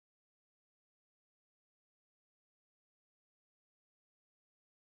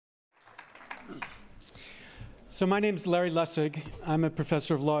So my name's Larry Lessig. I'm a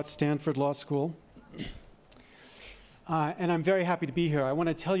professor of law at Stanford Law School. And I'm very happy to be here. I want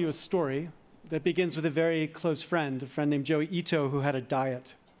to tell you a story that begins with a very close friend, a friend named Joey Ito, who had a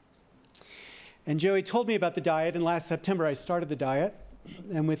diet. And Joey told me about the diet, and last September I started the diet,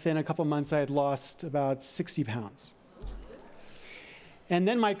 and within a couple months I had lost about 60 pounds. And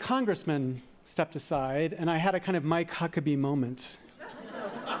then my congressman stepped aside, and I had a kind of Mike Huckabee moment,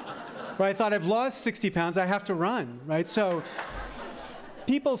 where I thought, I've lost 60 pounds, I have to run, right? So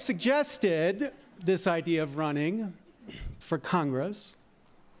people suggested this idea of running for Congress,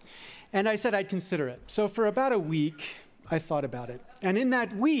 and I said I'd consider it. So for about a week, I thought about it. And in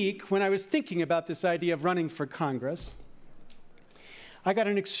that week, when I was thinking about this idea of running for Congress, I got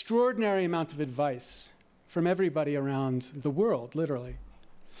an extraordinary amount of advice from everybody around the world, literally.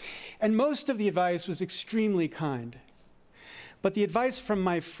 And most of the advice was extremely kind. But the advice from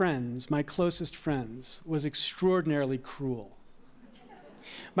my friends, my closest friends, was extraordinarily cruel.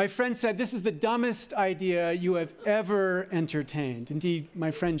 My friend said, this is the dumbest idea you have ever entertained. Indeed, my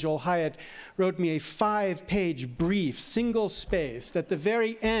friend Joel Hyatt wrote me a 5-page brief, single-spaced. At the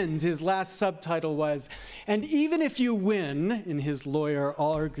very end, his last subtitle was, and even if you win, in his lawyer,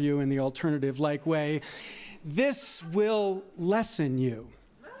 I'll argue in the alternative-like way, this will lessen you.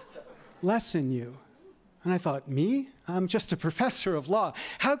 Lessen you. And I thought, me? I'm just a professor of law.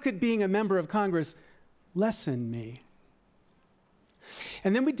 How could being a member of Congress lessen me?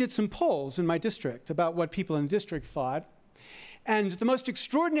 And then we did some polls in my district about what people in the district thought. And the most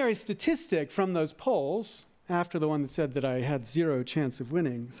extraordinary statistic from those polls, after the one that said that I had 0 chance of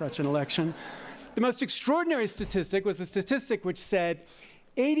winning such an election, the most extraordinary statistic was a statistic which said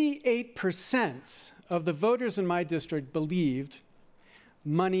 88% of the voters in my district believed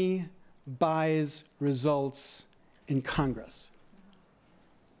money buys results in Congress.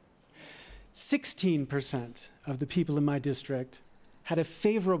 16% of the people in my district had a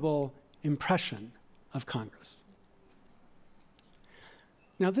favorable impression of Congress.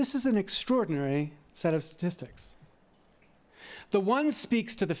 Now, this is an extraordinary set of statistics. The one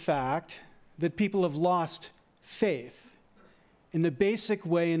speaks to the fact that people have lost faith in the basic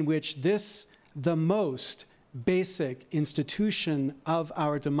way in which this, the most basic institution of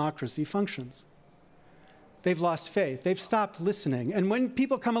our democracy, functions. They've lost faith. They've stopped listening. And when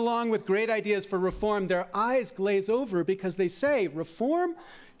people come along with great ideas for reform, their eyes glaze over because they say, reform?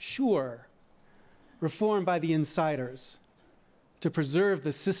 Sure. Reform by the insiders to preserve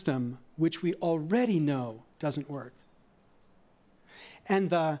the system which we already know doesn't work. And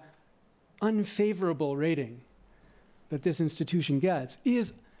the unfavorable rating that this institution gets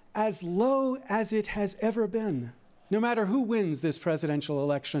is as low as it has ever been. No matter who wins this presidential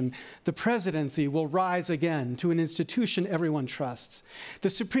election, the presidency will rise again to an institution everyone trusts. The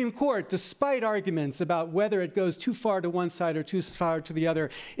Supreme Court, despite arguments about whether it goes too far to one side or too far to the other,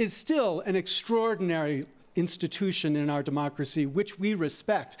 is still an extraordinary institution in our democracy, which we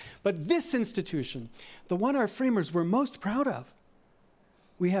respect. But this institution, the one our framers were most proud of,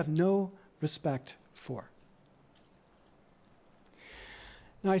 we have no respect for.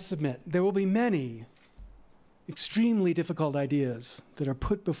 Now, I submit, there will be many extremely difficult ideas that are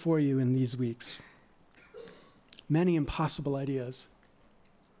put before you in these weeks. Many impossible ideas.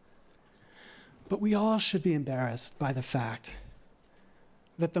 But we all should be embarrassed by the fact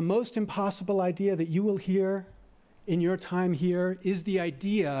that the most impossible idea that you will hear in your time here is the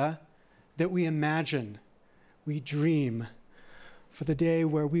idea that we imagine, we dream, for the day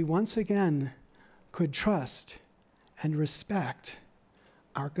where we once again could trust and respect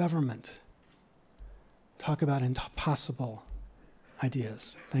our government. Talk about impossible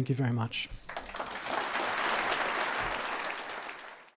ideas. Thank you very much.